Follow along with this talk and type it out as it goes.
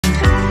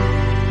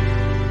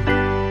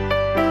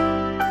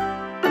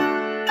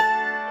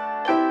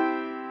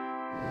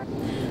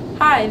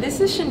Hi,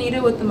 this is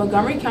Shanita with the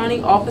Montgomery County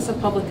Office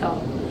of Public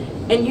Health.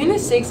 In Unit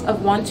 6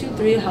 of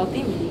 123 A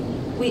Healthy Me,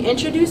 we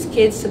introduce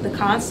kids to the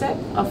concept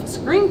of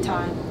screen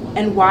time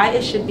and why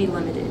it should be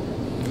limited.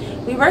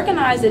 We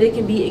recognize that it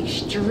can be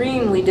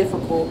extremely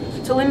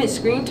difficult to limit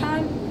screen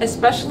time,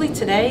 especially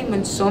today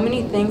when so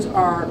many things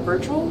are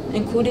virtual,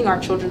 including our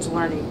children's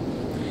learning.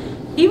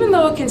 Even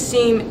though it can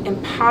seem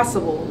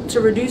impossible to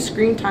reduce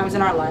screen times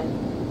in our life,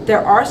 there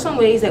are some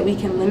ways that we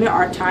can limit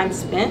our time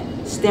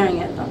spent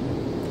staring at them.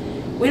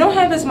 We don't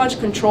have as much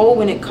control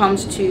when it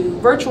comes to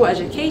virtual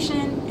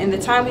education and the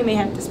time we may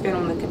have to spend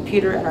on the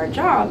computer at our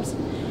jobs,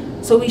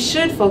 so we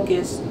should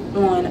focus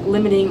on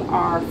limiting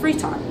our free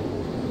time.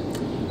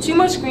 Too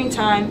much screen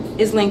time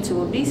is linked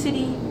to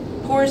obesity,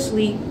 poor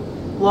sleep,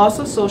 loss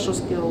of social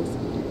skills,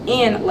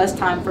 and less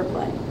time for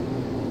play.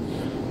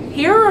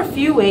 Here are a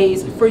few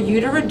ways for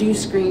you to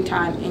reduce screen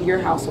time in your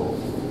household.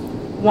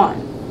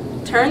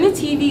 1. Turn the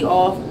TV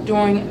off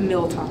during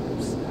meal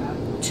times.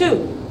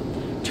 2.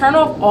 Turn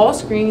off all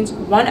screens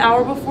 1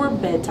 hour before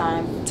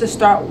bedtime to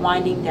start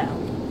winding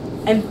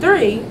down. And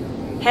 3.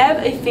 Have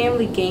a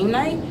family game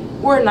night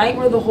or a night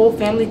where the whole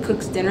family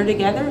cooks dinner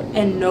together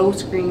and no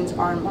screens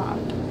are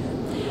involved.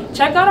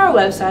 Check out our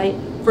website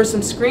for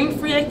some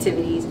screen-free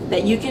activities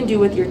that you can do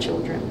with your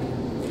children.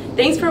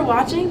 Thanks for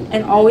watching,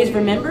 and always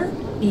remember,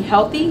 be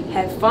healthy,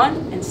 have fun,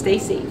 and stay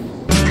safe.